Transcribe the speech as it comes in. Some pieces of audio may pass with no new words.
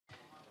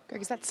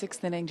Greg, is that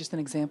sixth inning just an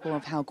example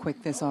of how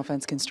quick this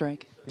offense can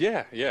strike?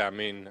 Yeah. I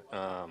mean,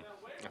 I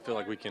feel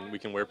like we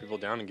can wear people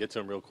down and get to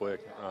them real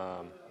quick.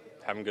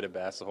 Having good at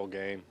bats the whole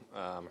game.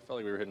 I felt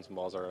like we were hitting some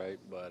balls all right,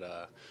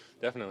 but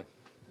definitely.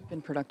 You've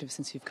been productive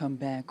since you've come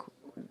back.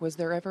 Was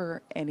there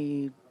ever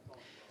any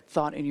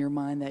thought in your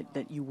mind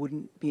that you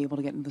wouldn't be able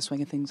to get into the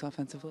swing of things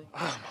offensively?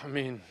 I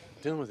mean,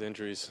 dealing with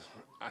injuries,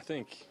 I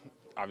think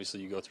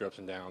obviously you go through ups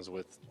and downs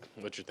with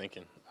what you're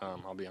thinking.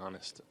 I'll be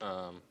honest,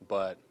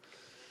 but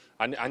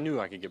I knew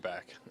I could get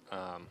back.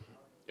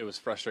 It was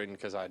frustrating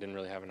because I didn't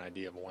really have an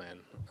idea of when,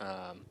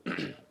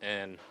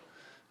 and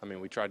I mean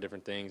we tried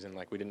different things and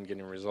we didn't get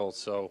any results.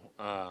 So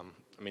I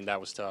mean that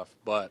was tough.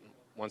 But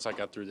once I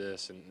got through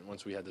this and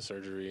once we had the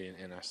surgery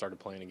and I started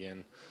playing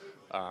again,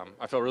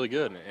 I felt really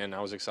good and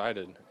I was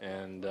excited.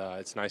 And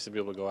it's nice to be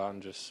able to go out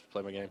and just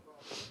play my game.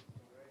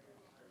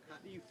 How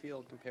do you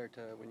feel compared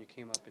to when you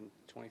came up in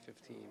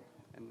 2015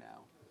 and now,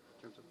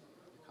 in terms of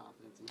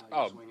confidence and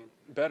how you're swinging?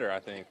 Better, I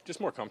think. Just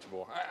more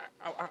comfortable.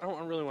 I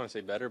don't really want to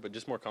say better, but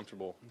just more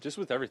comfortable. Just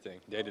with everything,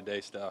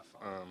 day-to-day stuff.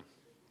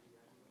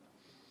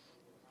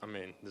 I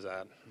mean,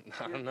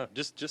 I don't know.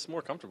 Just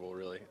more comfortable,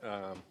 really.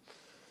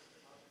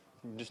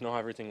 You just know how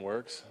everything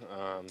works.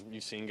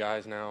 You've seen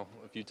guys now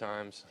a few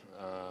times,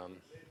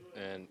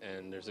 and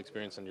there's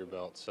experience under your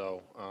belt.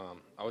 So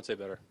I would say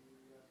better.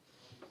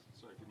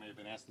 Sorry, you may have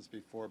been asked this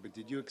before, but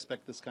did you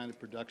expect this kind of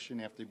production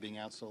after being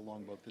out so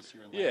long, both this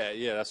year and last?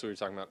 Yeah, that's what we were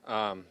talking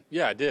about.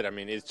 Yeah, I did. I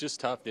mean, it's just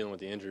tough dealing with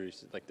the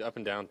injuries. Like the up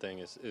and down thing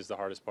is the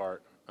hardest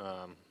part.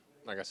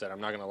 Like I said, I'm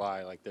not gonna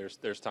lie. Like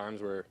there's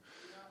times where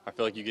I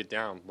feel like you get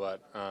down,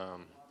 but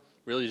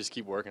really just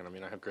keep working. I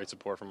mean, I have great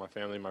support from my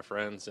family, my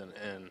friends,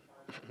 and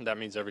that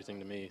means everything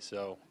to me.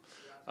 So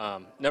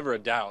never a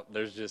doubt.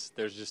 There's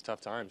just tough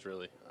times,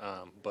 really.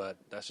 But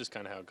that's just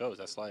kind of how it goes.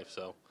 That's life.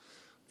 So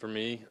for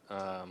me,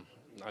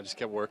 I just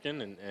kept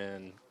working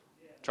and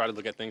tried to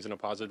look at things in a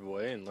positive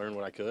way and learn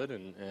what I could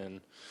and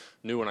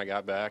knew when I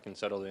got back and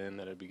settled in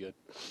that it'd be good.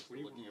 Were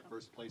you looking at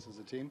first place as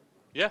a team?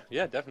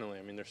 Yeah, definitely.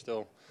 I mean, there's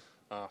still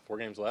 4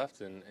 games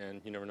left,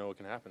 and you never know what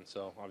can happen.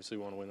 So obviously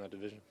we want to win that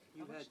division.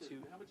 How much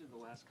did the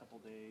last couple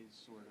days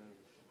sort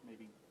of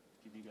maybe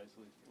give you guys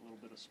a little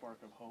bit of spark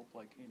of hope,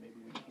 like, hey, maybe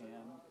we can?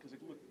 Because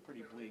it looked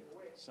pretty bleak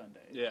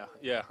Sunday.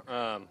 Yeah.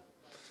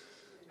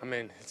 I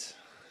mean,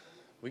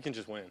 we can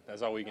just win.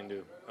 That's all we can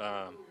do.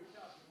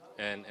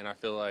 And I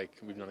feel like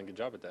we've done a good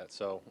job at that.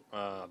 So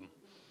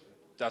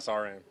that's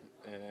our aim,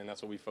 and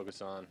that's what we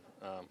focus on,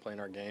 playing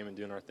our game and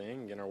doing our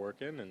thing, getting our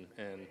work in,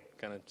 and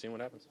kind of seeing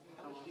what happens.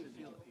 How often do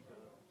you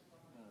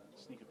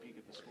sneak a peek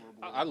at the scoreboard?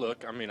 I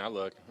look.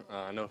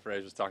 I know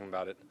Fraser was talking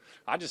about it.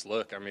 I just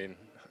look. I mean,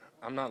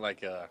 I'm not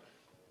like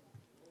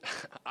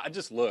I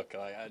just look.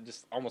 I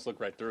just almost look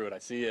right through it. I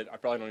see it. I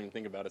probably don't even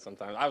think about it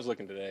sometimes. I was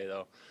looking today,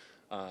 though.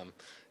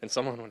 And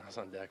someone, when I was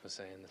on deck, was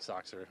saying the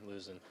Sox are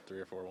losing 3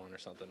 or 4-1 or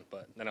something.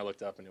 But then I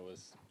looked up, and it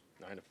was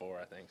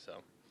 9-4, I think.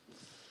 So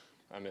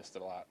I missed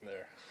it a lot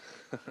there.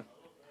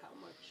 How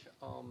much,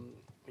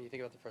 when you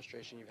think about the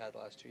frustration you've had the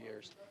last 2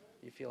 years,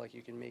 do you feel like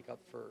you can make up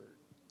for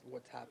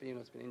what's happened? You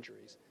know, it's been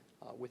injuries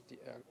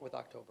with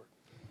October.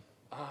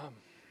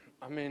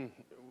 I mean,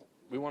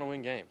 we want to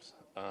win games.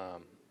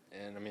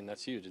 And, I mean,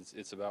 that's huge.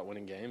 It's about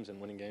winning games and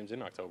winning games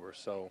in October.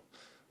 So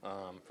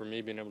for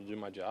me, being able to do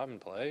my job and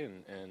play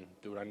and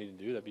do what I need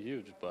to do, that'd be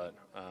huge. But,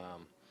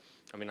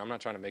 I mean, I'm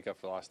not trying to make up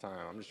for lost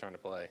time. I'm just trying to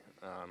play,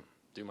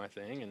 do my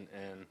thing,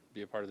 and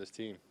be a part of this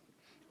team.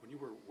 When you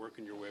were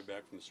working your way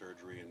back from the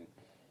surgery and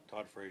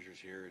Todd Frazier's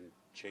here and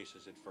Chase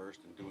is at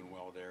first and doing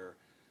well there,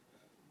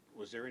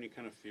 was there any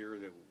kind of fear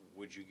that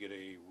would you get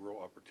a real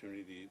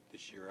opportunity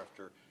this year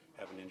after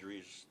having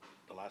injuries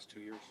the last 2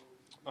 years?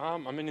 I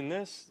mean, in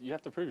this, you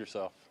have to prove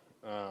yourself.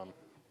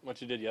 What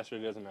you did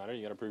yesterday doesn't matter.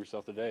 You got to prove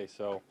yourself today.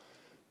 So,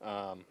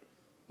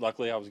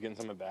 luckily, I was getting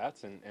some at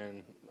bats, and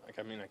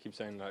I keep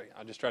saying that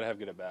I just try to have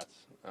good at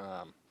bats.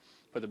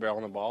 Put the barrel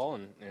on the ball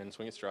and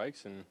swing at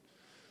strikes, and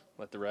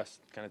let the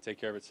rest kind of take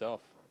care of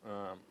itself.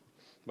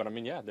 But I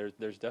mean, yeah,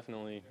 there's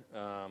definitely.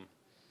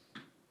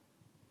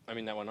 I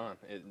mean, that went on.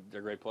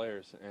 They're great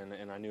players,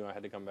 and I knew I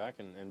had to come back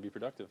and be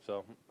productive.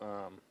 So,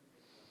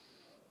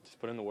 just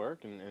put in the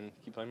work and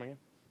keep playing my game.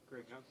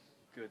 Greg, how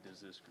good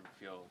does this group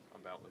feel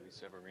about Luis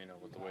Severino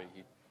with the way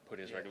he put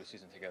his regular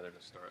season together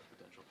to start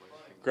potential plays?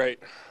 Great.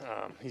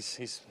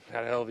 He's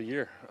had a hell of a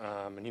year,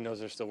 and he knows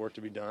there's still work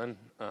to be done.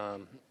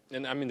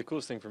 And, I mean, the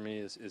coolest thing for me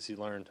is he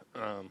learned.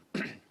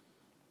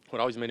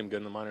 What always made him good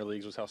in the minor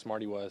leagues was how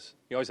smart he was.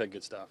 He always had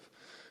good stuff,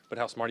 but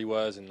how smart he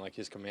was and,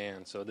 his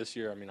command. So this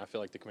year, I mean, I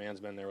feel like the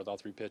command's been there with all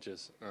 3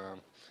 pitches.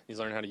 He's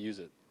learned how to use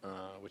it,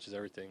 which is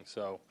everything.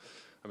 So,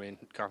 I mean,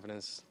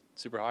 confidence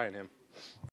super high in him.